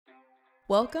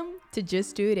Welcome to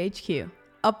Just Do It HQ,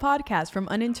 a podcast from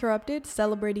Uninterrupted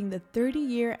celebrating the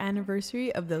 30-year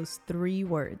anniversary of those three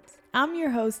words. I'm your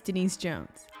host, Denise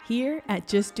Jones, here at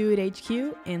Just Do It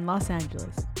HQ in Los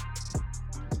Angeles.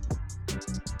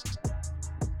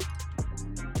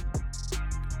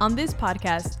 On this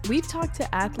podcast, we've talked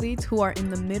to athletes who are in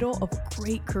the middle of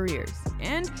great careers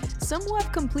and some who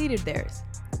have completed theirs.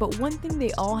 But one thing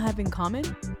they all have in common,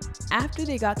 after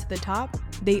they got to the top,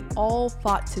 they all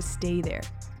fought to stay there.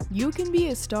 You can be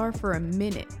a star for a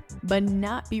minute, but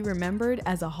not be remembered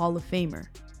as a Hall of Famer.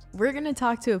 We're going to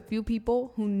talk to a few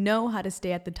people who know how to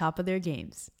stay at the top of their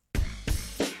games.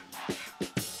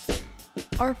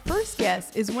 Our first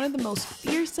guest is one of the most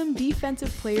fearsome defensive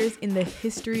players in the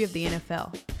history of the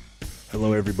NFL.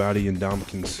 Hello, everybody.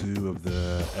 Ndamukong Suh of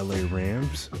the LA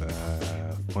Rams.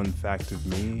 Fun fact of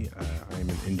me, I am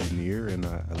an engineer and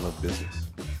I love business.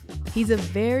 He's a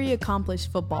very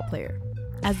accomplished football player.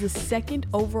 As the second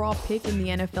overall pick in the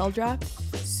NFL draft,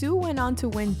 Suh went on to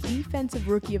win Defensive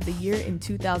Rookie of the Year in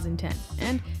 2010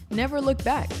 and never looked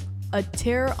back. A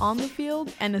terror on the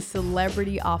field and a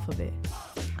celebrity off of it.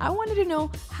 I wanted to know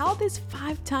how this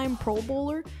five-time Pro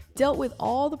Bowler dealt with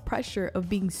all the pressure of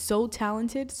being so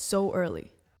talented so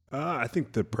early. I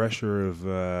think the pressure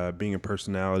of being a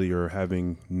personality or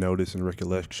having notice and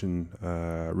recollection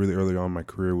really early on in my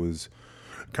career was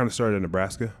kind of started in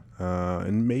Nebraska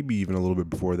and maybe even a little bit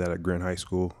before that at Grant High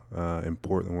School in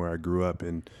Portland where I grew up.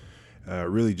 And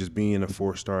really just being a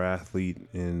four-star athlete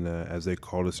and as they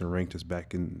called us and ranked us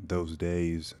back in those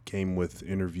days came with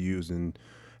interviews and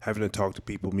having to talk to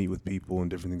people, meet with people and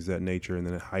different things of that nature. And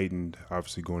then it heightened,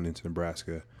 obviously, going into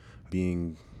Nebraska,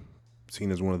 being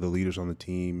seen as one of the leaders on the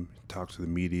team, talk to the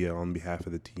media on behalf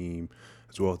of the team,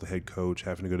 as well as the head coach,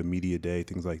 having to go to media day,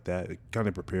 things like that. It kind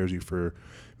of prepares you for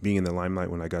being in the limelight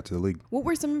when I got to the league. What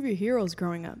were some of your heroes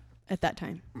growing up at that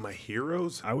time? My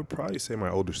heroes, I would probably say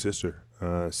my older sister.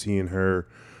 Seeing her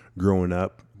growing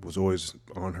up, was always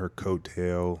on her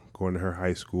coattail, going to her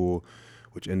high school,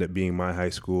 which ended up being my high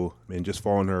school, and just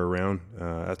following her around.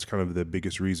 That's kind of the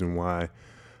biggest reason why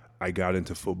I got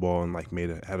into football and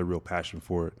had a real passion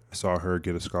for it. I saw her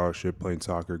get a scholarship playing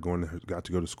soccer, got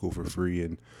to go to school for free,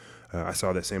 and I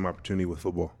saw that same opportunity with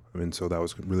football. So that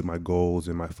was really my goals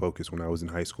and my focus when I was in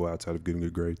high school outside of getting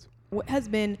good grades. What has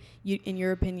been, in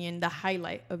your opinion, the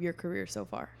highlight of your career so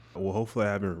far? Well, hopefully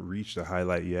I haven't reached a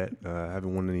highlight yet. I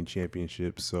haven't won any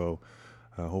championships, so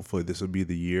hopefully this will be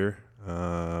the year.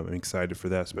 I'm excited for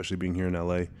that, especially being here in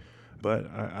LA. But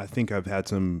I think I've had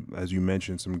some, as you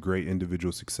mentioned, some great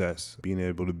individual success. Being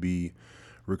able to be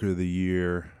Rookie of the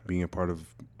Year, being a part of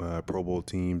Pro Bowl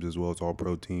teams as well as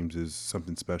All-Pro teams is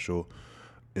something special.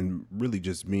 And really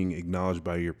just being acknowledged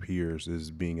by your peers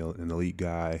as being an elite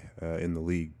guy in the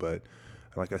league. But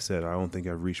like I said, I don't think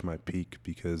I've reached my peak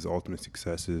because ultimate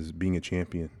success is being a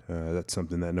champion. That's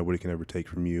something that nobody can ever take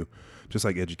from you. Just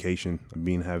like education,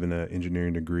 having an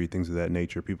engineering degree, things of that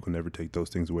nature, people can never take those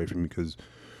things away from you because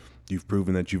you've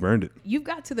proven that you've earned it. You've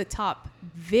got to the top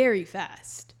very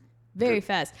fast. Very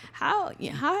fast. How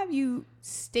have you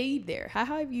stayed there? How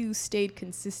have you stayed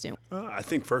consistent? I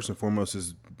think first and foremost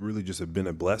is really just been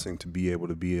a blessing to be able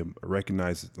to be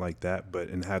recognized like that,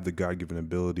 and have the God-given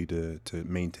ability to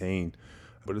maintain.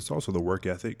 But it's also the work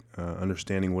ethic,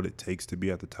 understanding what it takes to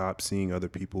be at the top, seeing other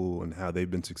people and how they've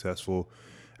been successful,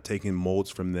 taking molds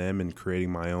from them and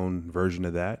creating my own version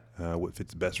of that, what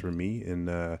fits best for me and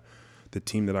the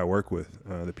team that I work with,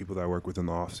 the people that I work with in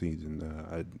the off season.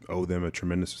 I owe them a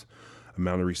tremendous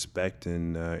amount of respect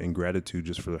and gratitude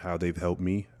just for how they've helped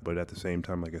me. But at the same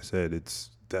time, like I said,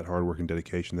 it's that hard work and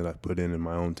dedication that I've put in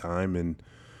my own time and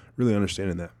really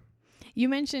understanding that. You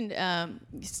mentioned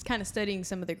just kind of studying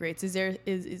some of the greats. Is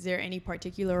there any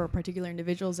particular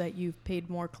individuals that you've paid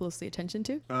more closely attention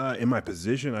to? In my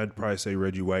position, I'd probably say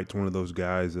Reggie White's one of those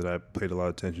guys that I paid a lot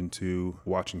of attention to,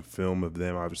 watching film of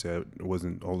them. Obviously, I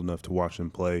wasn't old enough to watch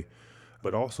them play,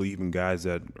 but also even guys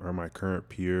that are my current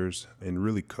peers and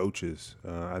really coaches.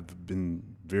 I've been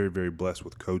very, very blessed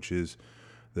with coaches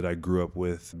that I grew up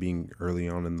with being early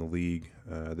on in the league,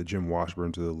 the Jim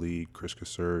Washburns of the league, Chris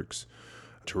Kasurks,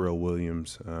 Terrell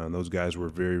Williams. Those guys were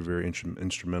very, very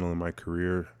instrumental in my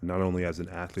career, not only as an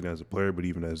athlete and as a player, but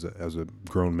even as a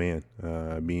grown man,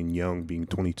 being young, being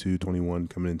 22, 21,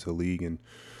 coming into the league. And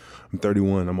I'm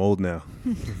 31. I'm old now.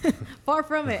 Far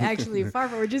from it, actually.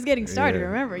 We're just getting started. Yeah,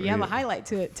 remember, you have a highlight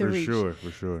to reach. For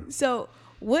sure. So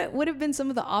what would have been some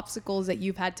of the obstacles that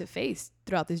you've had to face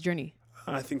throughout this journey?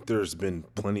 I think there's been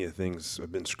plenty of things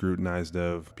I've been scrutinized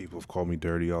of. People have called me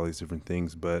dirty, all these different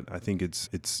things. But I think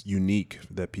it's unique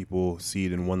that people see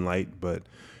it in one light but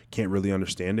can't really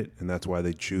understand it. And that's why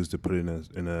they choose to put it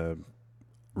in a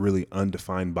really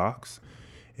undefined box.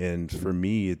 And for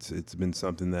me, it's been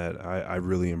something that I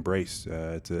really embraced.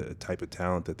 It's a type of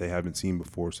talent that they haven't seen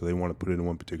before, so they want to put it in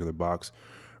one particular box,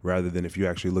 rather than if you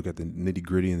actually look at the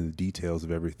nitty-gritty and the details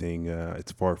of everything,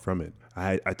 it's far from it.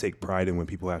 I take pride in when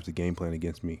people have to game plan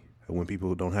against me. When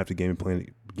people don't have to game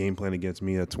plan against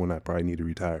me, that's when I probably need to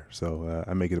retire. So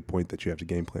I make it a point that you have to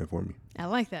game plan for me. I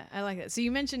like that. So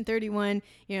you mentioned 31.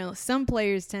 Some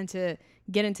players tend to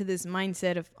get into this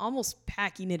mindset of almost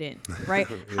packing it in, right?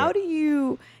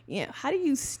 Yeah. How do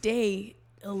you stay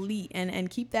elite and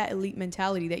keep that elite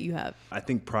mentality that you have? I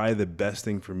think probably the best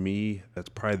thing for me, that's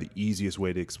probably the easiest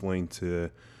way to explain to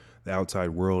the outside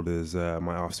world, is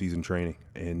my off-season training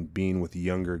and being with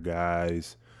younger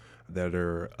guys that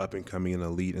are up and coming and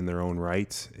elite in their own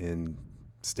rights, and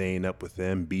staying up with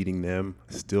them, beating them,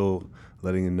 still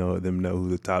letting them know who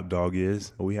the top dog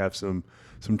is. We have some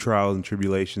trials and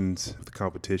tribulations with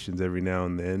competitions every now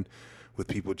and then with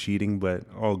people cheating, but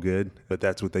all good. But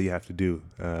that's what they have to do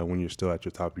when you're still at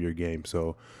your top of your game.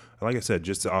 So like I said,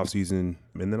 just the off season,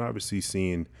 and then obviously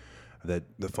seeing that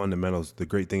the fundamentals, the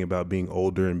great thing about being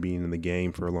older and being in the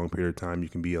game for a long period of time, you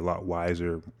can be a lot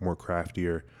wiser, more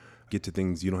craftier, get to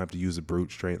things. You don't have to use the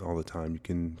brute strength all the time. You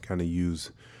can kind of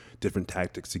use different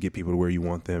tactics to get people to where you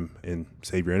want them and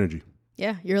save your energy.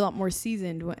 Yeah, you're a lot more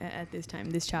seasoned at this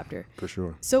time, this chapter. For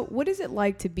sure. So what is it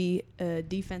like to be a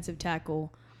defensive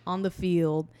tackle on the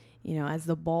field, as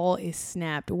the ball is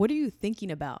snapped? What are you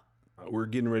thinking about? We're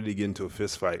getting ready to get into a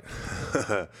fist fight,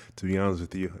 to be honest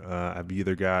with you. I've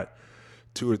either got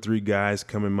 2 or 3 guys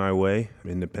coming my way.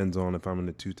 It depends on if I'm in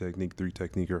a 2 technique, 3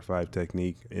 technique, or 5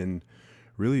 technique. And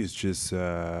really it's just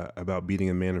about beating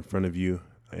a man in front of you.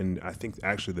 And I think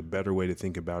actually the better way to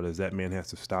think about it is that man has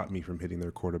to stop me from hitting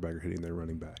their quarterback or hitting their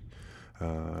running back.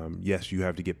 Yes, you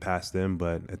have to get past them,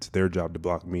 but it's their job to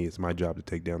block me. It's my job to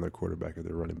take down their quarterback or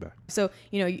their running back. So,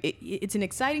 it's an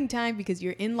exciting time because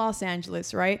you're in Los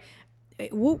Angeles, right?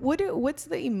 What's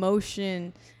the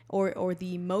emotion or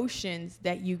the emotions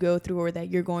that you go through or that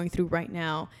you're going through right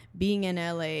now being in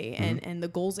LA and the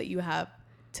goals that you have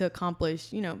to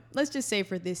accomplish, let's just say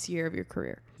for this year of your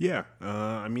career? Yeah.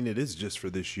 It is just for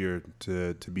this year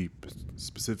to be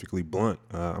specifically blunt.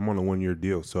 I'm on a 1-year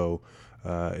deal. So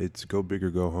it's go big or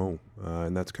go home.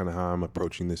 And that's kind of how I'm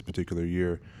approaching this particular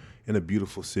year in a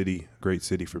beautiful city, great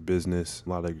city for business, a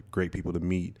lot of great people to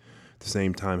meet. At the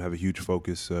same time, have a huge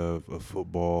focus of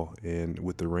football, and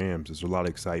with the Rams, there's a lot of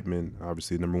excitement.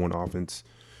 Obviously, the #1 offense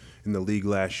in the league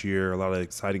last year, a lot of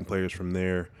exciting players from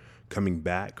there coming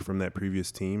back from that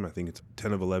previous team. I think it's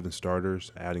 10 of 11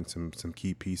 starters, adding some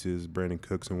key pieces, Brandon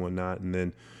Cooks and whatnot, and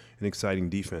then an exciting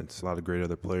defense. A lot of great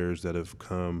other players that have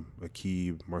come,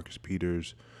 Akeem, Marcus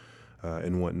Peters,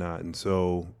 and whatnot. And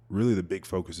so really the big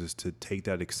focus is to take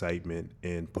that excitement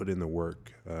and put in the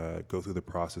work, go through the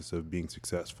process of being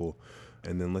successful,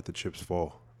 and then let the chips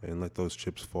fall, and let those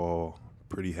chips fall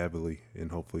pretty heavily,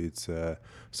 and hopefully it's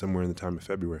somewhere in the time of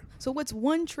February. So what's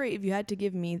one trait, if you had to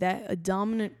give me, that a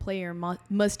dominant player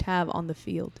must have on the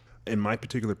field? In my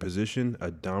particular position, a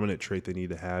dominant trait they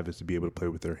need to have is to be able to play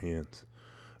with their hands.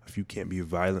 If you can't be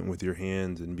violent with your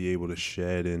hands and be able to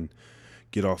shed and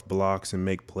get off blocks and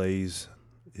make plays,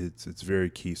 it's very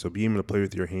key. So being able to play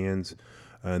with your hands,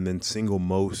 and then single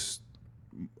most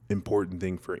important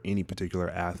thing for any particular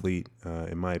athlete,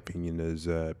 in my opinion, is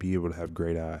be able to have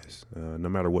great eyes. No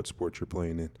matter what sport you're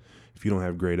playing in, if you don't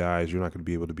have great eyes, you're not going to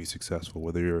be able to be successful.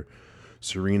 Whether you're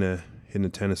Serena hitting a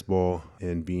tennis ball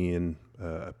and being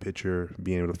a pitcher,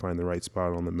 being able to find the right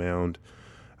spot on the mound,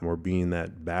 or being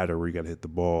that batter where you got to hit the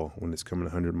ball when it's coming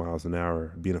 100 miles an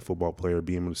hour, being a football player,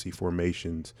 being able to see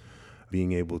formations,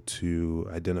 being able to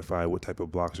identify what type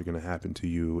of blocks are going to happen to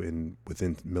you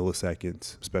within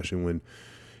milliseconds, especially when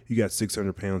you got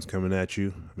 600 pounds coming at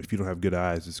you. If you don't have good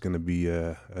eyes, it's going to be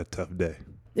a tough day.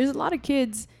 There's a lot of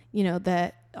kids,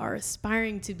 that are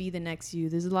aspiring to be the next you.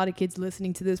 There's a lot of kids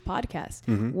listening to this podcast.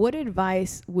 Mm-hmm. What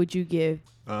advice would you give?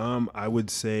 I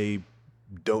would say,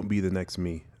 don't be the next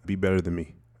me. Be better than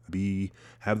me.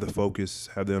 Have the focus,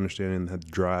 have the understanding, have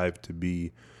the drive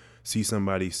to see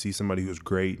somebody who's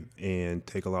great and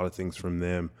take a lot of things from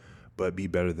them, but be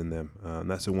better than them.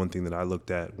 That's the one thing that I looked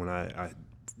at when I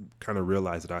kind of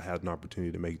realized that I had an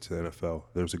opportunity to make it to the NFL.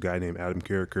 There was a guy named Adam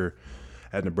Carricker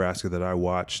at Nebraska that I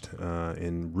watched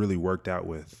and really worked out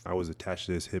with. I was attached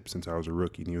to his hip since I was a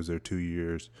rookie, and he was there 2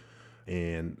 years,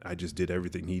 and I just did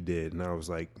everything he did. And I was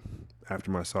like, after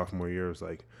my sophomore year, I was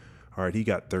like, all right, he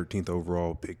got 13th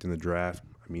overall picked in the draft.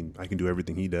 I can do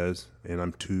everything he does, and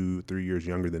I'm 2-3 years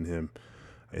younger than him.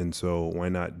 And so why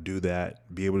not do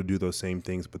that, be able to do those same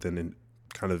things, but then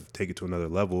kind of take it to another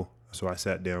level. So I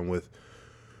sat down with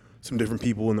some different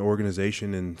people in the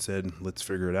organization and said, let's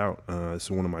figure it out. This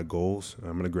is one of my goals.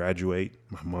 I'm going to graduate.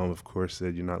 My mom, of course,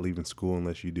 said, you're not leaving school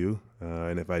unless you do.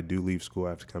 And if I do leave school, I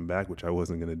have to come back, which I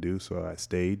wasn't going to do. So I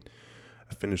stayed.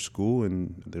 I finished school,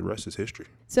 and the rest is history.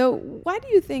 So why do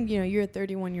you think, you're a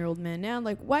 31-year-old man now,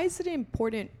 like why is it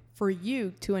important for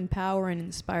you to empower and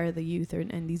inspire the youth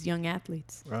and these young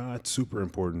athletes? It's super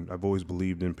important. I've always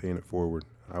believed in paying it forward.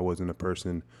 I wasn't a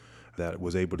person that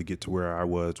was able to get to where I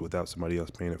was without somebody else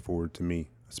paying it forward to me.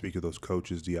 I speak of those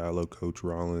coaches, Diallo, Coach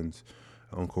Rollins,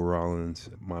 Uncle Rollins,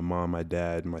 my mom, my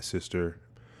dad, my sister,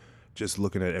 just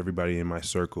looking at everybody in my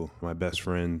circle, my best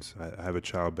friends. I have a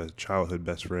childhood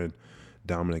best friend,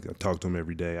 Dominic. I talk to him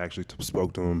every day. I actually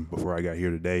spoke to him before I got here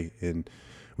today, and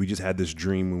we just had this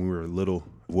dream when we were little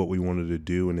of what we wanted to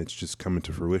do, and it's just coming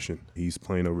to fruition. He's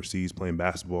playing overseas, playing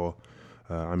basketball.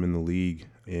 I'm in the league,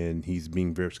 and he's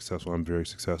being very successful. I'm very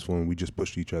successful, and we just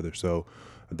pushed each other. So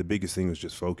the biggest thing was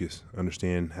just focus,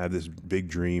 understand, have this big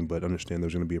dream, but understand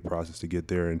there's going to be a process to get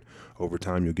there, and over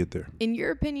time you'll get there. In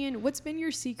your opinion, what's been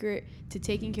your secret to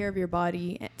taking care of your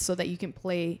body so that you can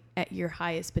play at your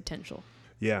highest potential?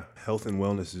 Yeah, health and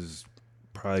wellness is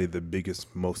probably the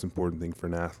biggest, most important thing for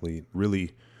an athlete.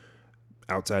 Really,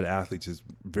 outside athletes is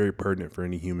very pertinent for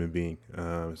any human being,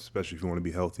 especially if you want to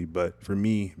be healthy. But for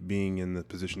me, being in the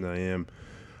position that I am,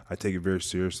 I take it very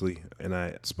seriously. And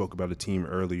I spoke about a team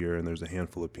earlier, and there's a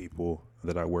handful of people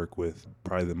that I work with.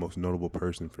 Probably the most notable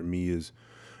person for me is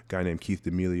a guy named Keith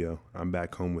D'Amelio. I'm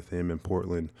back home with him in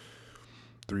Portland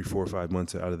 3, 4, 5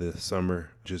 months out of the summer,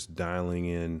 just dialing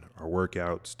in our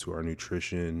workouts to our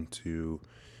nutrition to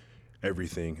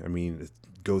everything. I mean, it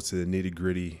goes to the nitty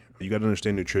gritty. You got to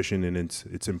understand nutrition, and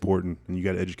it's important, and you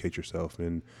got to educate yourself,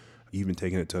 and even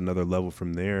taking it to another level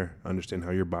from there, understand how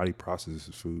your body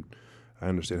processes food. I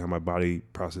understand how my body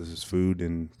processes food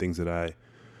and things that I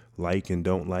like and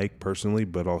don't like personally,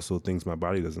 but also things my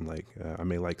body doesn't like. I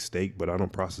may like steak, but I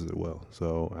don't process it well.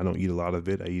 So I don't eat a lot of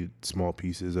it. I eat small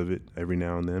pieces of it every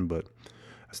now and then, but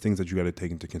it's things that you got to take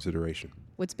into consideration.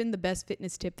 What's been the best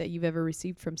fitness tip that you've ever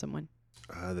received from someone?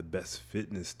 The best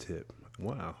fitness tip.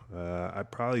 Wow.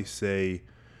 I'd probably say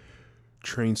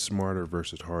train smarter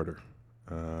versus harder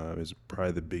is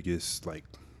probably the biggest,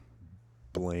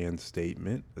 bland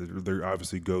statement. There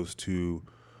obviously goes to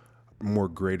more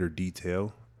greater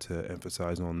detail to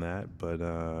emphasize on that. But,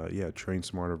 train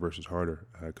smarter versus harder.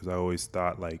 Because I always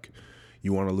thought,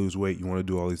 you want to lose weight, you want to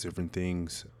do all these different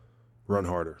things, run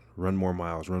harder, run more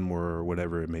miles, run more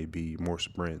whatever it may be, more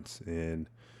sprints. And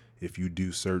if you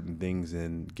do certain things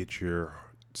and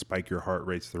spike your heart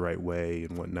rates the right way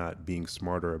and whatnot, being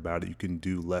smarter about it, you can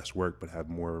do less work but have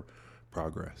more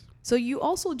progress. So you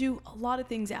also do a lot of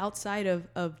things outside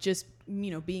of just,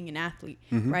 being an athlete,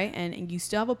 right? And you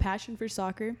still have a passion for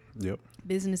soccer. Yep.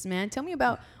 Businessman. Tell me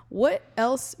about what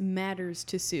else matters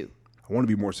to Sue. I want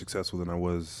to be more successful than I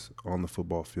was on the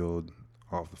football field,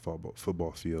 off the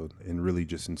football field, and really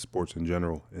just in sports in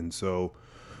general. And so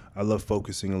I love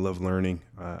focusing. I love learning.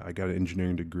 I got an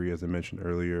engineering degree, as I mentioned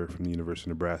earlier, from the University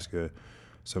of Nebraska,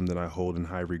 something that I hold in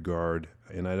high regard,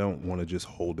 and I don't want to just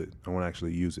hold it. I want to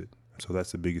actually use it. So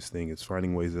that's the biggest thing, is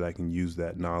finding ways that I can use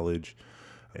that knowledge.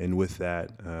 And with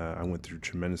that, I went through a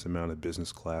tremendous amount of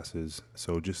business classes.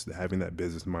 So just having that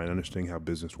business mind, understanding how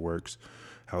business works,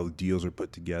 how deals are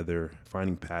put together,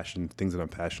 finding passion, things that I'm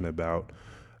passionate about.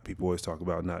 People always talk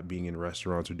about not being in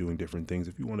restaurants or doing different things.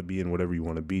 If you want to be in whatever you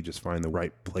want to be, just find the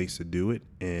right place to do it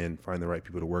and find the right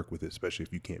people to work with it, especially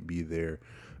if you can't be there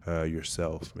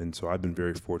yourself. And so I've been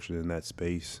very fortunate in that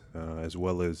space, as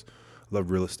well as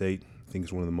love real estate. I think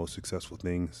it's one of the most successful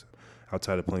things.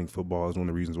 Outside of playing football is one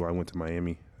of the reasons why I went to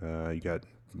Miami. You got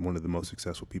one of the most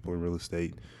successful people in real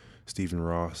estate, Stephen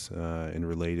Ross, and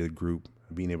related group,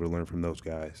 being able to learn from those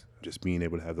guys, just being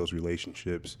able to have those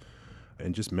relationships.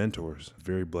 And just mentors.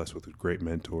 Very blessed with great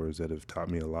mentors that have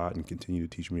taught me a lot and continue to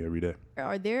teach me every day.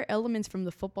 Are there elements from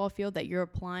the football field that you're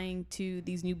applying to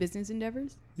these new business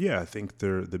endeavors? Yeah, I think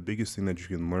the biggest thing that you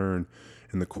can learn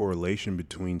in the correlation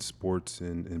between sports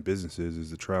and businesses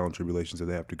is the trial and tribulations that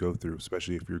they have to go through,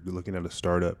 especially if you're looking at a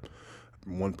startup.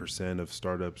 1% of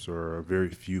startups, or a very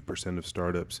few percent of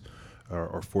startups,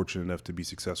 are fortunate enough to be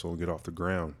successful and get off the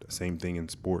ground. Same thing in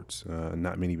sports.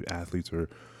 Not many athletes are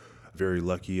very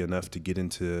lucky enough to get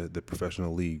into the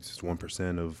professional leagues. It's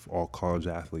 1% of all college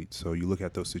athletes. So you look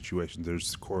at those situations,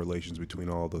 there's correlations between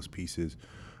all of those pieces,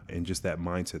 and just that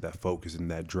mindset, that focus,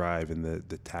 and that drive, and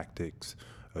the tactics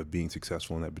of being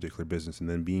successful in that particular business, and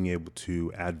then being able to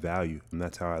add value. And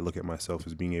that's how I look at myself,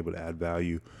 as being able to add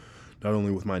value, not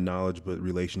only with my knowledge, but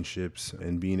relationships,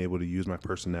 and being able to use my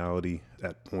personality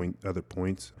at other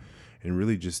points, and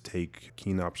really just take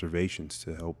keen observations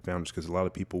to help founders, because a lot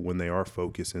of people, when they are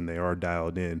focused and they are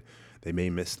dialed in, they may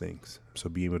miss things. So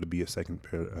being able to be a second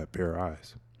pair of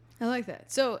eyes. I like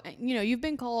that. So, you've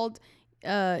been called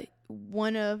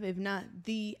one of, if not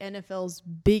the NFL's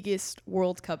biggest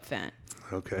World Cup fan.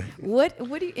 Okay. What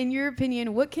do you, in your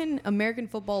opinion, what can American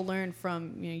football learn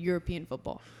from European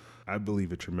football? I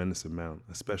believe a tremendous amount,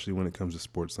 especially when it comes to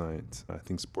sports science. I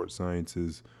think sports science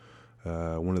is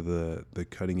one of the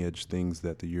cutting edge things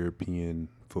that the European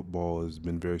football has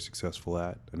been very successful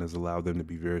at, and has allowed them to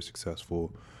be very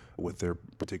successful with their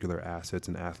particular assets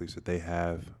and athletes that they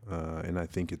have. And I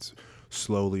think it's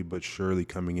slowly but surely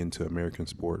coming into American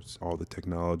sports, all the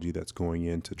technology that's going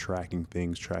into tracking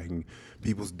things, tracking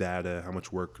people's data, how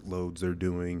much workloads they're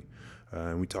doing.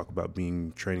 And we talk about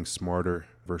training smarter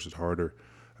versus harder.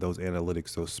 Those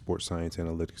analytics, those sports science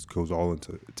analytics goes all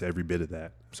into every bit of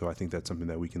that. So I think that's something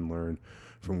that we can learn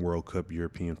from World Cup,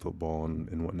 European football,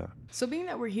 and whatnot. So being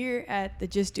that we're here at the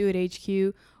Just Do It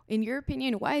HQ, in your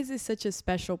opinion, why is this such a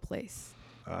special place?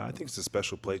 I think it's a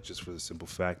special place just for the simple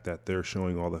fact that they're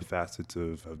showing all the facets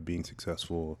of being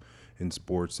successful in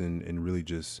sports, and really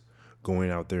just going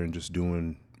out there and just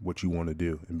doing what you want to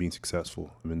do and being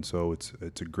successful. And so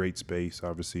it's a great space.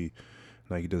 Obviously,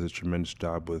 Nike does a tremendous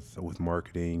job with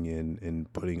marketing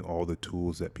and putting all the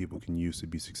tools that people can use to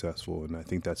be successful. And I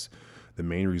think that's the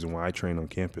main reason why I train on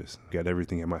campus. I got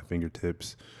everything at my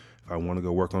fingertips. If I want to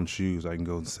go work on shoes, I can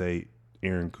go and say,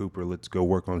 Aaron Cooper, let's go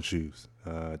work on shoes.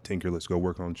 Tinker, let's go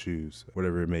work on shoes.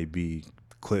 Whatever it may be.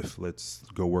 Cliff, let's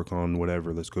go work on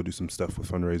whatever. Let's go do some stuff with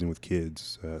fundraising with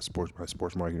kids. Sports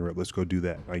marketing rep, let's go do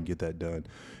that. I can get that done.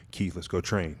 Keith, let's go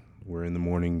train. We're in the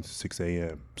morning, 6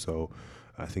 a.m. So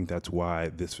I think that's why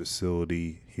this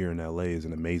facility here in LA is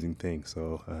an amazing thing.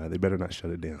 So they better not shut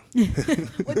it down.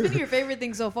 What's been your favorite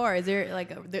thing so far? Is there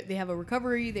they have a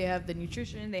recovery, they have the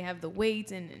nutrition, they have the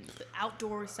weights and the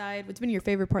outdoor side. What's been your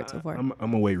favorite part so far?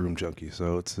 I'm a weight room junkie,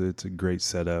 so it's a great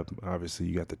setup. Obviously,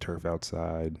 you got the turf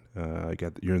outside.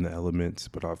 You're in the elements,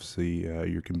 but obviously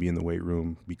you can be in the weight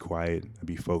room, be quiet,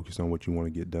 be focused on what you want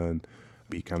to get done,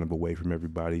 be kind of away from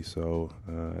everybody. So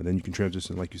then you can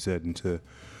transition, like you said, into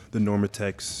the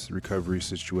Normatex recovery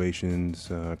situations,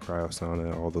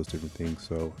 cryosauna, all those different things.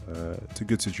 So it's a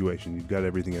good situation. You've got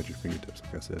everything at your fingertips,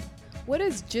 like I said. What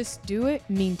does Just Do It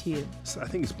mean to you? So I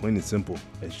think it's plain and simple.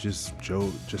 It's just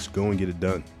go and get it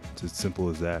done. It's as simple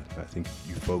as that. I think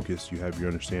you focus, you have your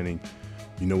understanding,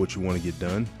 you know what you want to get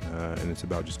done, and it's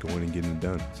about just going and getting it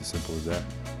done. It's as simple as that.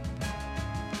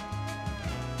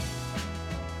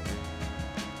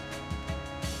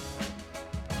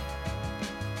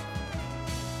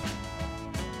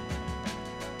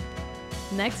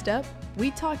 Next up, we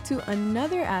talked to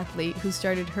another athlete who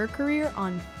started her career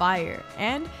on fire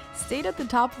and stayed at the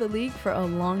top of the league for a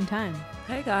long time.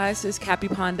 Hey guys, this is Cappy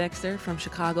Pondexter from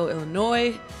Chicago,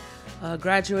 Illinois,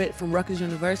 graduate from Rutgers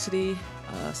University,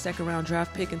 second round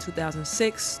draft pick in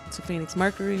 2006 to Phoenix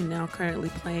Mercury, now currently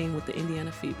playing with the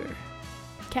Indiana Fever.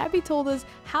 Cappy told us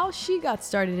how she got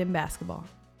started in basketball.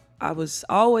 I was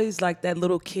always like that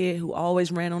little kid who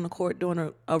always ran on the court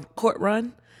doing a court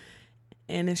run.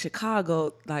 And in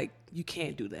Chicago, like, you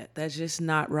can't do that. That's just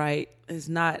not right. It's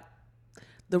not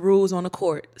the rules on the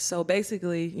court. So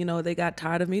basically, they got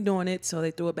tired of me doing it, so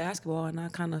they threw a basketball, and I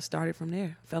kind of started from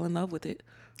there. Fell in love with it.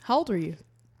 How old were you?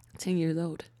 10 years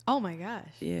old. Oh, my gosh.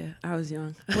 Yeah, I was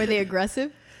young. Were they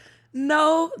aggressive?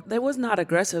 No, they was not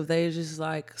aggressive. They was just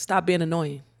like, stop being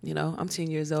annoying. I'm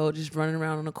 10 years old, just running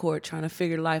around on the court, trying to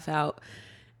figure life out.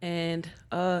 And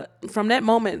from that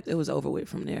moment, it was over with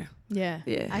from there. Yeah.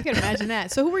 I can imagine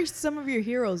that. So who were some of your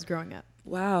heroes growing up?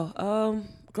 Wow.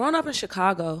 Growing up in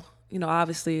Chicago,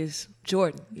 obviously is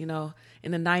Jordan,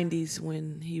 in the 90s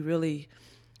when he really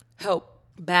helped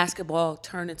basketball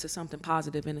turn into something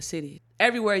positive in the city.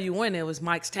 Everywhere you went, it was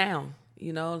Mike's town,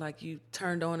 like you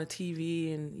turned on a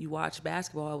TV and you watched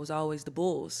basketball, it was always the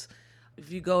Bulls.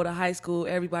 If you go to high school,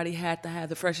 everybody had to have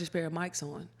the freshest pair of Mikes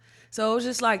on. So it was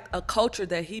just like a culture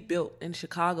that he built in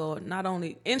Chicago, not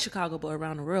only in Chicago, but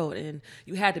around the world. And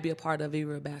you had to be a part of it if you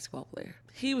were a basketball player.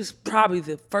 He was probably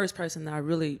the first person that I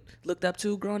really looked up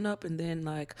to growing up. And then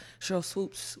like Sheryl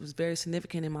Swoopes was very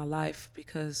significant in my life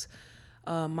because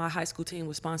my high school team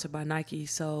was sponsored by Nike.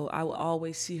 So I would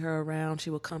always see her around. She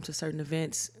would come to certain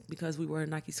events because we were in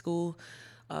Nike school.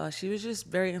 She was just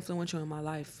very influential in my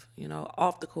life,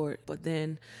 off the court. But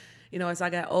then, as I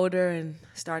got older and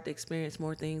started to experience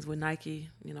more things with Nike,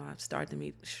 I started to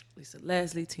meet Lisa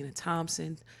Leslie, Tina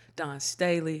Thompson, Don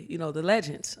Staley, the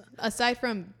legends. Aside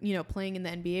from, playing in the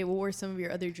NBA, what were some of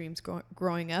your other dreams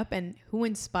growing up, and who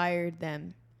inspired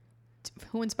them?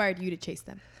 Who inspired you to chase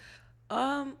them?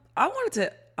 I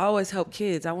I always helped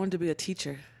kids. I wanted to be a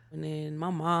teacher. And then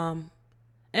my mom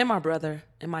and my brother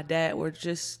and my dad were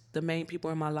just the main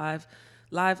people in my life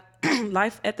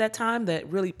at that time that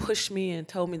really pushed me and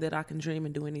told me that I can dream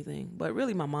and do anything. But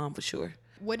really my mom for sure.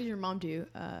 What did your mom do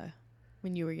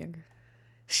when you were younger?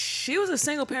 She was a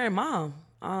single parent mom,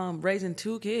 raising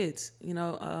 2 kids.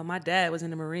 My dad was in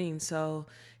the Marines, so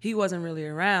he wasn't really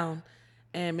around.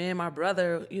 And me and my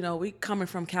brother, we coming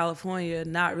from California,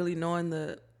 not really knowing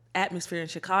the atmosphere in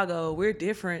Chicago, we're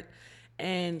different.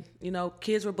 And,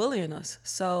 kids were bullying us.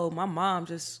 So my mom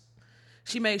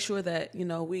she made sure that,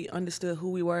 we understood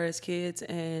who we were as kids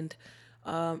and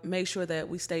made sure that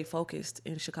we stayed focused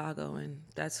in Chicago. And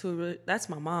that's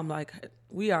my mom. Like,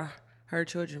 we are her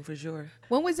children for sure.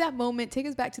 When was that moment? Take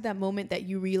us back to that moment that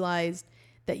you realized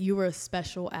that you were a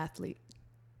special athlete.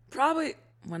 Probably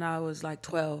when I was like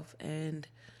 12, and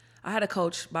I had a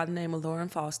coach by the name of Lauren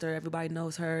Foster. Everybody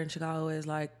knows her in Chicago as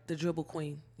like the dribble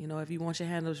queen. If you want your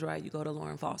handles right, you go to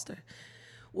Lauren Foster.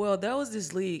 Well, there was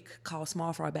this league called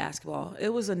Small Fry Basketball. It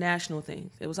was a national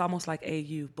thing. It was almost like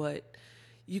AU, but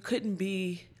you couldn't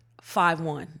be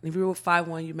 5'1". If you were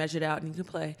 5'1", you measured out and you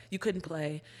could play. You couldn't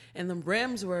play. And the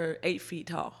rims were 8 feet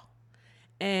tall.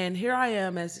 And here I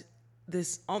am as the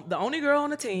only girl on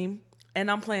the team, and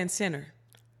I'm playing center,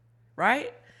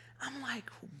 right? I'm like,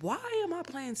 why am I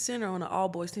playing center on an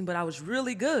all-boys team? But I was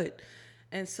really good.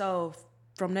 And so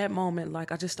from that moment,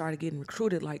 like, I just started getting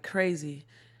recruited like crazy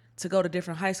to go to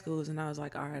different high schools. And I was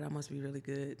like, all right, I must be really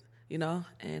good,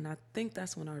 And I think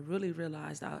that's when I really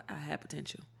realized I had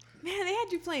potential. Man, they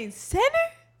had you playing center?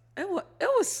 It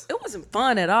wasn't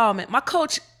fun at all, man. My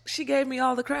coach, she gave me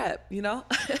all the crap,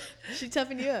 She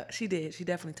toughened you up. She did. She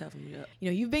definitely toughened me up.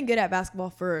 You've been good at basketball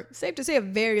for, safe to say, a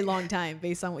very long time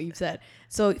based on what you've said.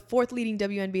 So 4th leading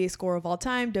WNBA scorer of all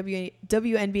time,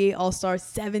 WNBA All-Star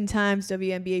 7 times,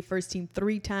 WNBA First Team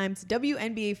 3 times,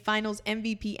 WNBA Finals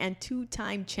MVP, and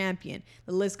 2-time champion.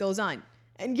 The list goes on.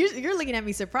 And you're looking at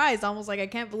me surprised, almost like I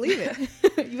can't believe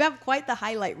it. You have quite the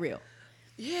highlight reel.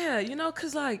 Yeah,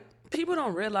 because, like, people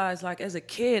don't realize, like, as a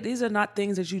kid, these are not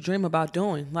things that you dream about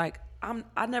doing. Like,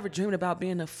 I never dreamed about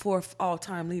being the 4th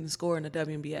all-time leading scorer in the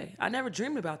WNBA. I never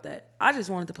dreamed about that. I just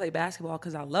wanted to play basketball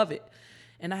because I love it,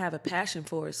 and I have a passion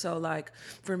for it. So, like,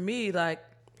 for me, like,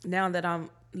 now that I'm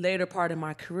later part of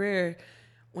my career,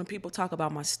 when people talk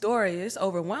about my story, it's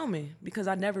overwhelming because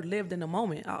I never lived in the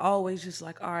moment. I always just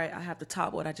like, all right, I have to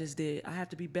top what I just did. I have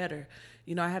to be better.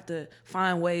 I have to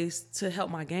find ways to help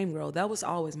my game grow. That was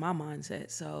always my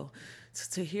mindset. So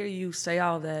to hear you say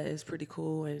all that is pretty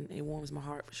cool, and it warms my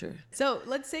heart for sure. So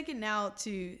let's take it now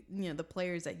to the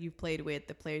players that you've played with,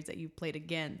 the players that you've played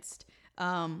against.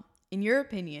 In your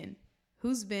opinion,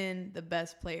 who's been the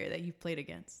best player that you've played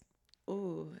against?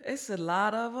 Ooh, it's a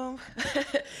lot of them.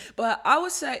 But I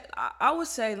would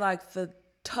say like the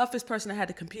toughest person I had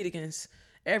to compete against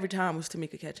every time was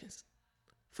Tamika Catchings.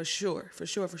 For sure.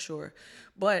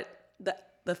 But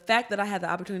the fact that I had the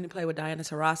opportunity to play with Diana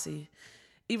Taurasi,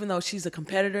 even though she's a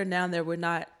competitor, now that we're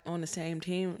not on the same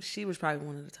team, she was probably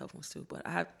one of the tough ones too. But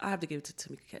I have to give it to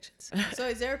Tamika Catchings. So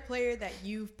is there a player that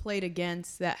you've played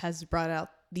against that has brought out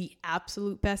the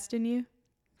absolute best in you?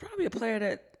 Probably a player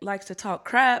that likes to talk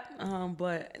crap,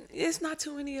 but it's not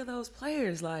too many of those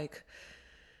players. Like,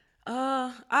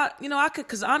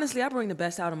 because honestly, I bring the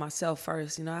best out of myself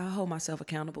first. I hold myself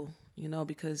accountable,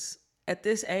 because at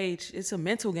this age, it's a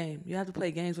mental game. You have to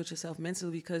play games with yourself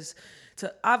mentally because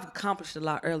I've accomplished a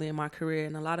lot early in my career,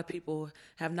 and a lot of people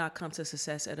have not come to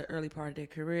success at an early part of their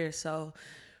career. So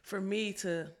for me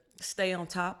to stay on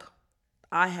top,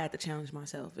 I had to challenge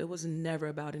myself. It was never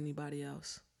about anybody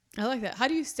else. I like that. How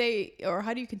do you stay, or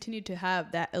how do you continue to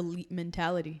have that elite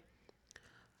mentality?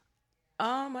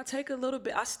 I take a little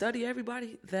bit. I study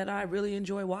everybody that I really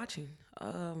enjoy watching.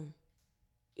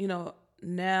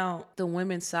 Now the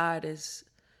women's side is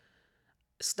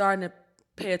starting to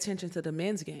pay attention to the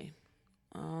men's game,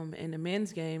 and the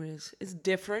men's game is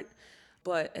different,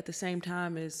 but at the same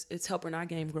time it's helping our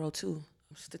game grow too.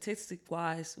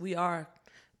 Statistic-wise, we are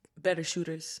better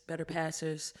shooters, better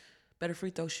passers, better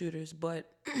free throw shooters, but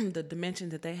the dimension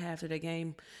that they have to their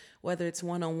game, whether it's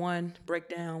one-on-one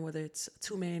breakdown, whether it's a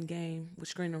 2-man game with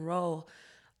screen and roll,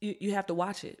 you have to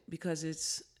watch it because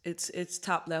it's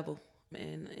top level,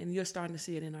 and you're starting to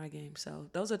see it in our game. So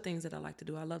those are things that I like to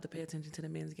do. I love to pay attention to the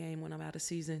men's game when I'm out of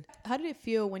season. How did it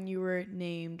feel when you were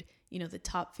named, the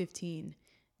top 15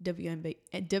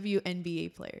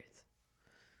 WNBA players?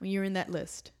 When you were in that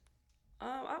list?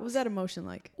 What was that emotion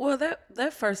like? Well,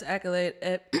 that first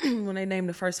accolade when they named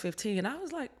the first 15, I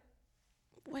was like,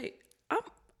 wait,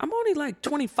 I'm only like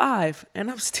 25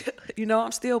 and I'm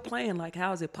still playing. Like,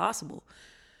 how is it possible?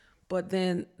 But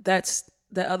then that's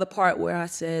the other part where I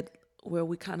said, where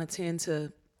we kind of tend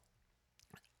to,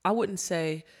 I wouldn't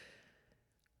say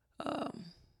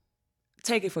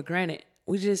take it for granted.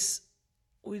 We just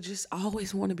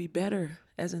always want to be better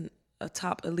as a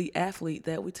top elite athlete,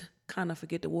 that we kind of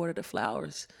forget to water the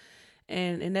flowers.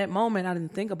 And in that moment, I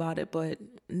didn't think about it, but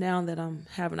now that I'm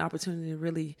having an opportunity to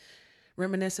really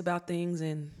reminisce about things,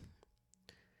 and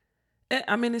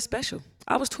I mean, it's special.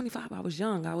 I was 25. I was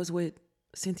young. I was with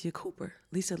Cynthia Cooper,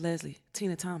 Lisa Leslie,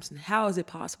 Tina Thompson. How is it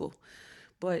possible?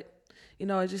 But,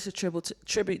 it's just a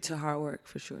tribute to hard work,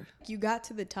 for sure. You got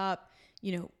to the top,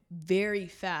 very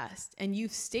fast, and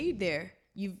you've stayed there.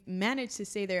 You've managed to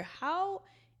stay there. How,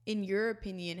 in your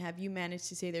opinion, have you managed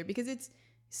to stay there? Because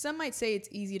some might say it's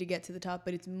easy to get to the top,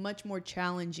 but it's much more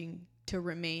challenging to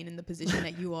remain in the position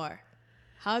that you are.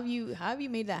 How have you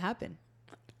made that happen?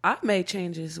 I've made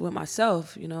changes with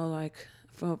myself, like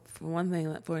for one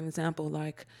thing, for an example,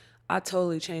 like I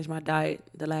totally changed my diet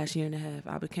the last year and a half.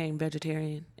 I became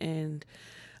vegetarian, and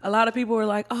a lot of people were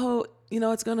like, oh,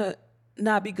 it's going to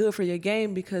not be good for your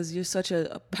game because you're such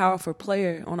a powerful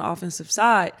player on the offensive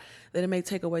side that it may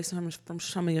take away from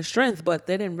some of your strength. But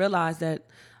they didn't realize that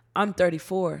I'm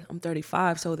 34, I'm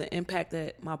 35, so the impact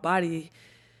that my body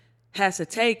has to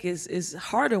take is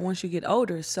harder once you get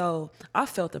older. So I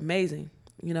felt amazing,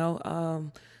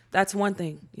 that's one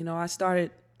thing. I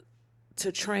started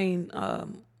to train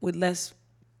with less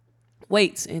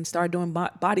weights and started doing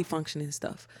body functioning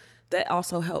stuff. That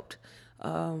also helped.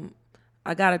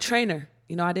 I got a trainer.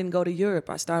 I didn't go to Europe.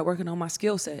 I started working on my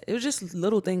skill set. It was just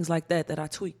little things like that I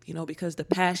tweaked, because the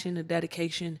passion, the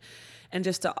dedication, and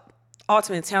just the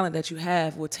ultimate talent that you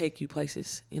have will take you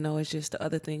places. It's just the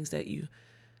other things that you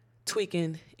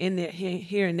tweaking in there,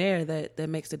 here and there that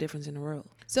makes the difference in the world.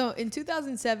 So in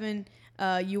 2007,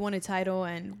 you won a title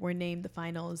and were named the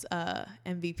finals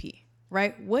MVP,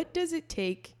 right? What does it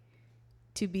take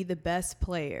to be the best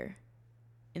player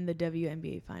in the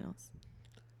WNBA finals?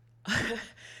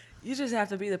 You just have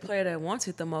to be the player that wants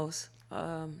it the most.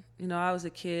 I was a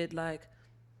kid like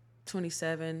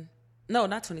 27. No,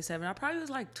 not 27. I probably was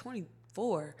like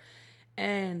 24.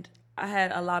 And I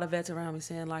had a lot of vets around me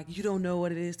saying, like, you don't know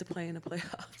what it is to play in the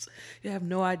playoffs. You have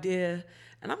no idea.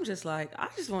 And I'm just like, I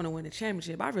just want to win a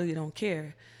championship. I really don't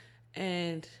care.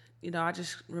 And, I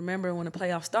just remember when the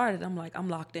playoffs started, I'm like, I'm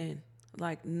locked in.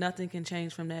 Like, nothing can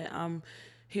change from that. I'm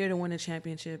here to win a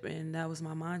championship, and that was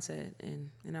my mindset.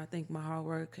 And I think my hard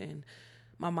work and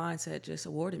my mindset just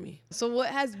awarded me. So what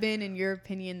has been, in your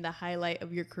opinion, the highlight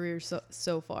of your career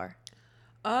so far?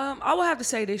 I will have to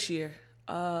say this year.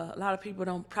 A lot of people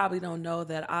probably don't know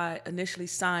that I initially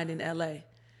signed in LA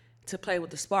to play with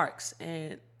the Sparks.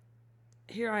 And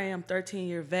here I am,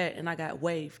 13-year vet, and I got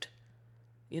waived.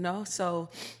 So,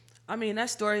 I mean, that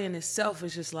story in itself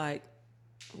is just like,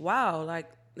 wow. Like,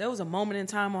 there was a moment in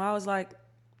time where I was like,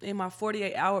 in my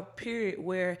 48-hour period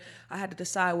where I had to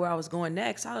decide where I was going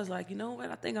next, I was like, you know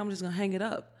what? I think I'm just going to hang it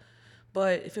up.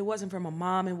 But if it wasn't for my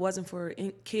mom, it wasn't for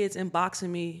kids inboxing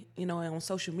me, on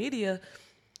social media,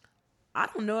 I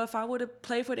don't know if I would have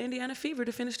played for the Indiana Fever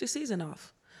to finish the season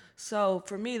off. So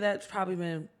for me, that's probably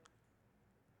been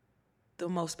the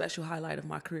most special highlight of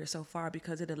my career so far,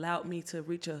 because it allowed me to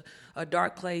reach a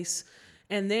dark place,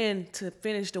 and then to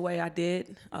finish the way I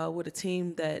did with a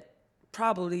team that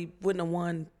probably wouldn't have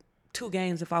won 2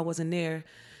 games if I wasn't there,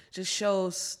 just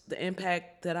shows the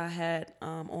impact that I had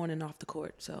on and off the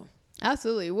court. So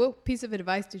absolutely. What piece of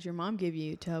advice did your mom give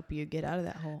you to help you get out of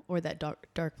that hole or that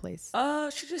dark place?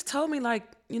 She just told me, like,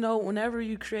 whenever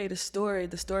you create a story,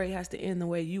 the story has to end the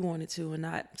way you want it to and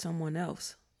not someone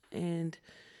else. And,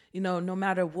 no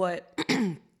matter what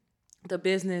the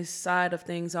business side of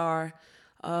things are,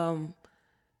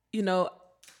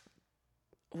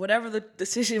 whatever the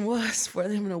decision was for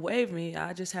them to waive me,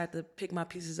 I just had to pick my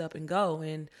pieces up and go.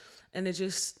 And it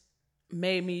just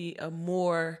made me a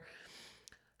more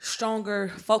stronger,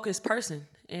 focused person,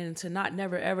 and to not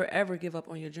never, ever, ever give up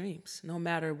on your dreams, no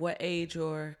matter what age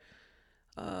or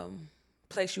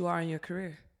place you are in your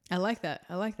career. I like that,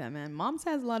 man. Moms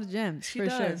has a lot of gems. She for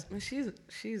does. sure. I mean,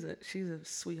 she's a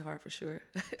sweetheart for sure.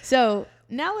 So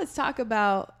now let's talk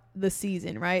about the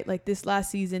season, right? Like this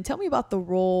last season. Tell me about the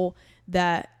role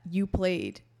that you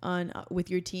played with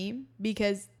your team,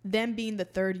 because them being the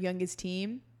 3rd youngest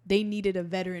team, they needed a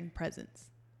veteran presence,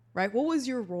 right? What was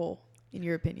your role, in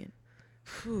your opinion?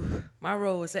 My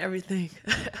role was everything.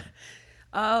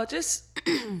 Just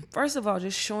first of all,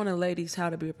 just showing the ladies how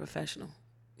to be a professional,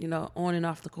 on and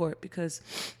off the court, because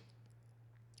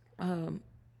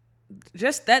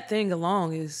just that thing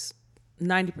alone is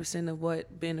 90% of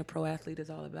what being a pro athlete is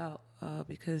all about.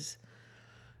 Because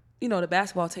the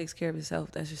basketball takes care of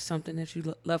itself. That's just something that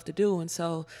you love to do. And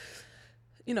so,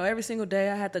 every single day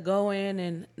I had to go in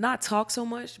and not talk so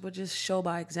much, but just show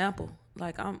by example.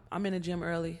 Like I'm in the gym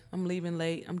early, I'm leaving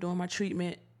late, I'm doing my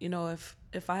treatment.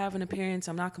 If I have an appearance,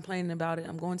 I'm not complaining about it.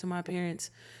 I'm going to my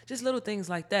appearance. Just little things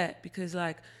like that, because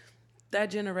like that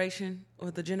generation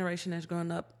or the generation that's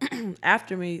grown up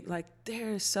after me, like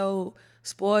they're so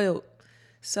spoiled.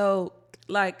 So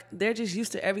like they're just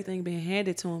used to everything being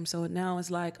handed to them. So now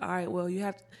it's like, all right, well, you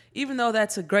have to, even though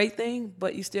that's a great thing,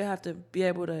 but you still have to be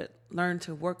able to learn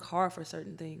to work hard for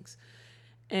certain things.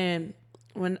 And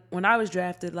when I was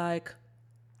drafted, like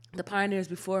the pioneers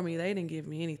before me, they didn't give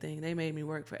me anything. They made me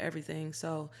work for everything.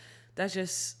 So that's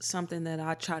just something that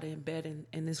I try to embed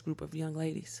in this group of young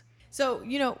ladies. So,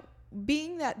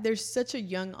 being that there's such a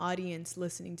young audience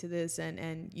listening to this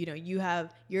and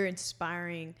you're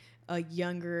inspiring a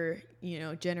younger,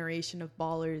 generation of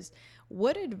ballers,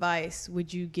 what advice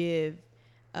would you give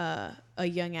a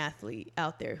young athlete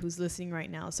out there who's listening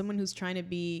right now, someone who's trying to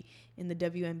be in the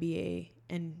WNBA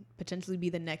and potentially be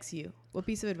the next you? What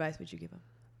piece of advice would you give them?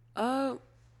 All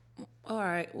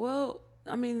right. Well,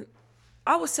 I mean,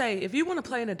 I would say if you want to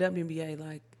play in the WNBA,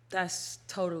 like that's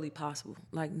totally possible.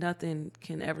 Like nothing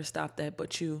can ever stop that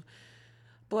but you.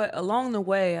 But along the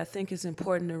way, I think it's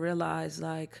important to realize,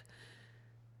 like,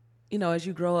 as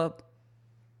you grow up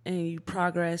and you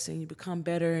progress and you become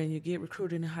better and you get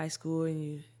recruited in high school and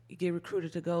you get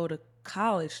recruited to go to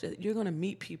college, that you're going to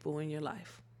meet people in your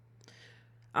life.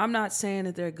 I'm not saying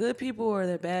that they're good people or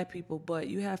they're bad people, but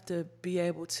you have to be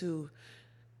able to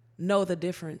know the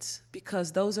difference,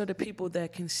 because those are the people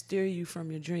that can steer you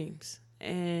from your dreams.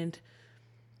 And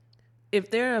if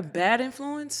they're a bad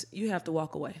influence, you have to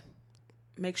walk away.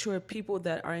 Make sure people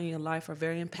that are in your life are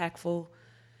very impactful,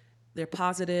 they're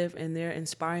positive, and they're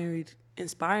inspiring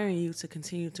you to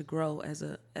continue to grow as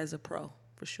a pro,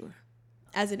 for sure.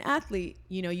 As an athlete,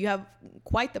 you have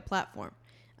quite the platform.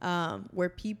 Where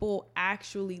people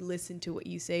actually listen to what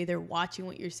you say. They're watching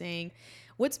what you're saying.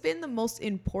 What's been the most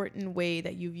important way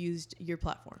that you've used your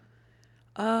platform?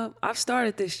 I've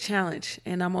started this challenge,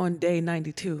 and I'm on day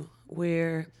 92,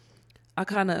 where I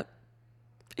kind of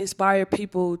inspire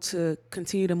people to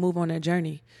continue to move on their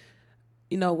journey.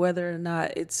 Whether or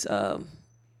not it's a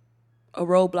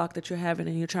roadblock that you're having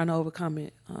and you're trying to overcome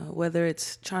it, whether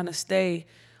it's trying to stay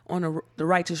on the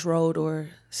righteous road or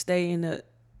stay in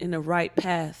the right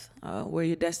path where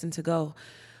you're destined to go.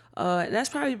 And that's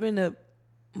probably been the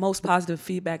most positive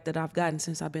feedback that I've gotten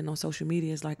since I've been on social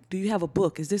media. Is like, do you have a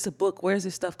book? Is this a book? Where's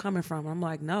this stuff coming from? I'm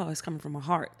like, no, it's coming from my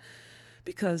heart,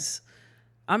 because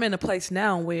I'm in a place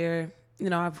now where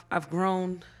I've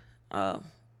grown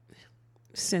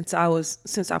since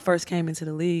I first came into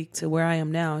the league to where I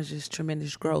am now is just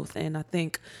tremendous growth. And I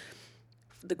think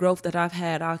the growth that I've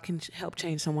had, I can help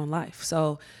change someone's life.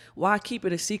 So why keep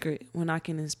it a secret when I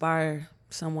can inspire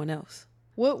someone else?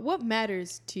 What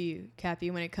matters to you,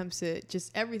 Cappy, when it comes to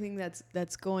just everything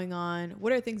that's going on?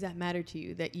 What are things that matter to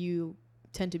you that you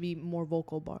tend to be more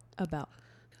vocal about?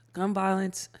 Gun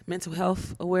violence, mental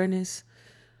health awareness.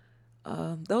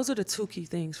 Those are the two key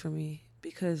things for me,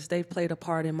 because they've played a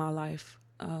part in my life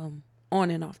on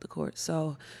and off the court.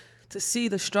 So to see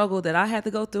the struggle that I had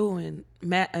to go through and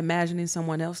imagining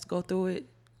someone else to go through it,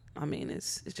 I mean,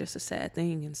 it's just a sad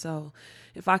thing. And so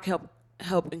if I can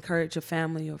help encourage a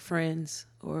family or friends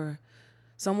or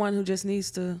someone who just needs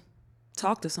to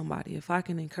talk to somebody, if I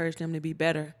can encourage them to be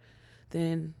better,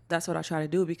 then that's what I try to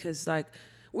do, because like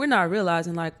we're not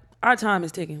realizing like our time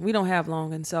is ticking. We don't have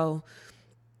long. And so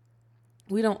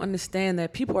we don't understand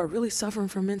that people are really suffering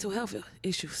from mental health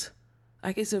issues.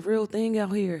 Like it's a real thing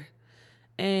out here.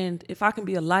 And if I can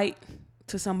be a light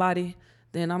to somebody,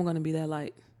 then I'm going to be that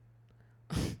light.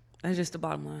 That's just the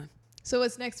bottom line. So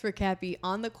what's next for Cappy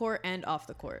on the court and off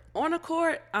the court? On the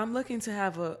court, I'm looking to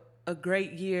have a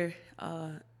great year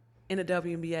in the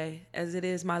WNBA, as it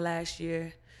is my last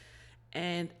year.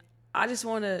 And I just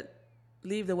want to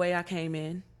leave the way I came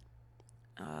in.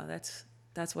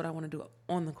 That's what I want to do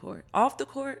on the court. Off the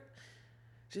court,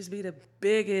 just be the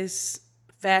biggest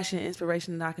fashion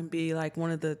inspiration that I can be. Like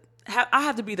I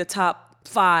have to be the top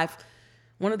 5,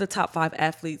 one of the top 5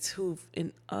 athletes who've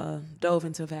dove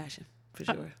into fashion, for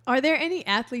sure. Are there any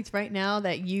athletes right now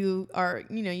that you are,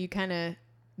 you kind of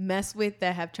mess with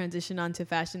that have transitioned onto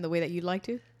fashion the way that you'd like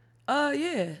to?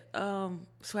 Yeah.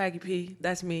 Swaggy P,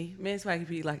 that's me. Me and Swaggy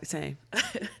P like the same.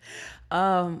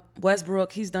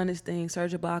 Westbrook, he's done his thing.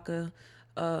 Serge Ibaka,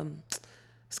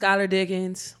 Skylar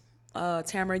Diggins,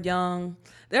 Tamara Young.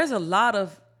 There's a lot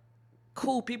of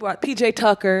cool people. PJ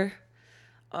Tucker.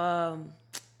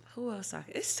 Who else?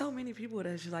 It's so many people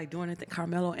that's just like doing it.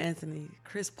 Carmelo Anthony,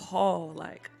 Chris Paul.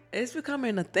 Like it's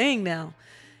becoming a thing now.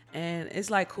 And it's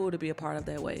like cool to be a part of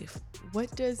that wave.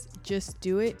 What does just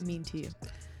do it mean to you?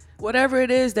 Whatever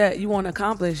it is that you want to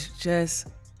accomplish, just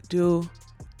do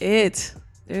it.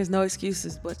 There's no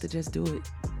excuses but to just do it.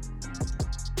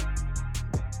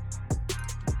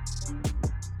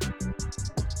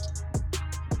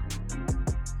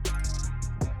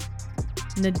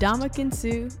 Ndamukong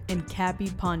Suh and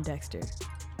Cappie Pondexter.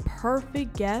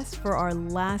 Perfect guests for our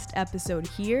last episode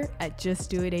here at Just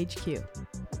Do It HQ.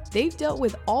 They've dealt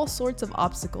with all sorts of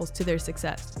obstacles to their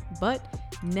success, but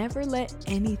never let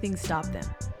anything stop them.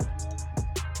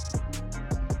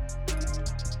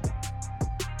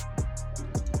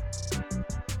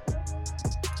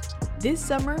 This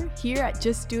summer, here at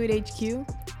Just Do It HQ,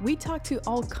 we talk to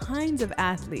all kinds of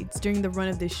athletes during the run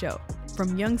of this show,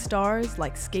 from young stars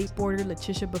like skateboarder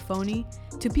Letitia Buffoni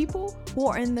to people who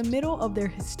are in the middle of their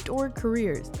historic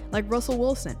careers like Russell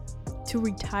Wilson, to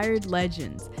retired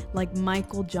legends like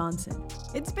Michael Johnson.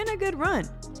 It's been a good run.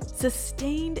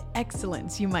 Sustained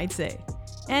excellence, you might say.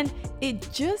 And it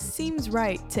just seems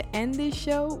right to end this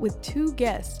show with two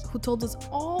guests who told us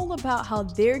all about how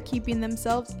they're keeping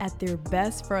themselves at their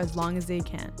best for as long as they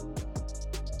can.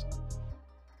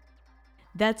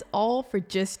 That's all for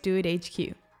Just Do It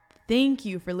HQ. Thank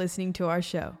you for listening to our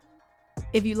show.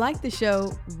 If you like the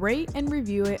show, rate and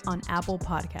review it on Apple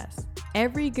Podcasts.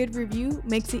 Every good review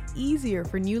makes it easier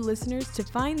for new listeners to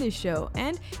find this show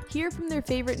and hear from their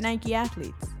favorite Nike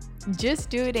athletes. Just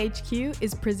Do It HQ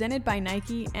is presented by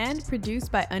Nike and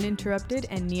produced by Uninterrupted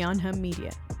and Neon Hum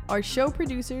Media. Our show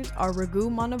producers are Raghu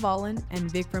Manavalan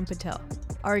and Vikram Patel.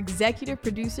 Our executive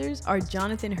producers are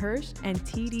Jonathan Hirsch and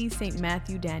TD St.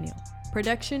 Matthew Daniel.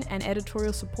 Production and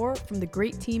editorial support from the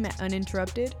great team at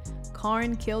Uninterrupted,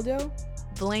 Karin Kildo,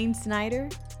 Blaine Snyder,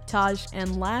 Taj,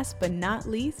 and last but not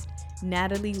least,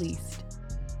 Natalie Least.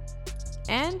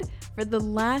 And for the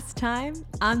last time,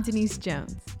 I'm Denise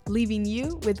Jones, leaving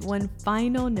you with one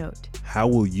final note. How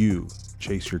will you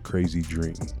chase your crazy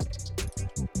dream?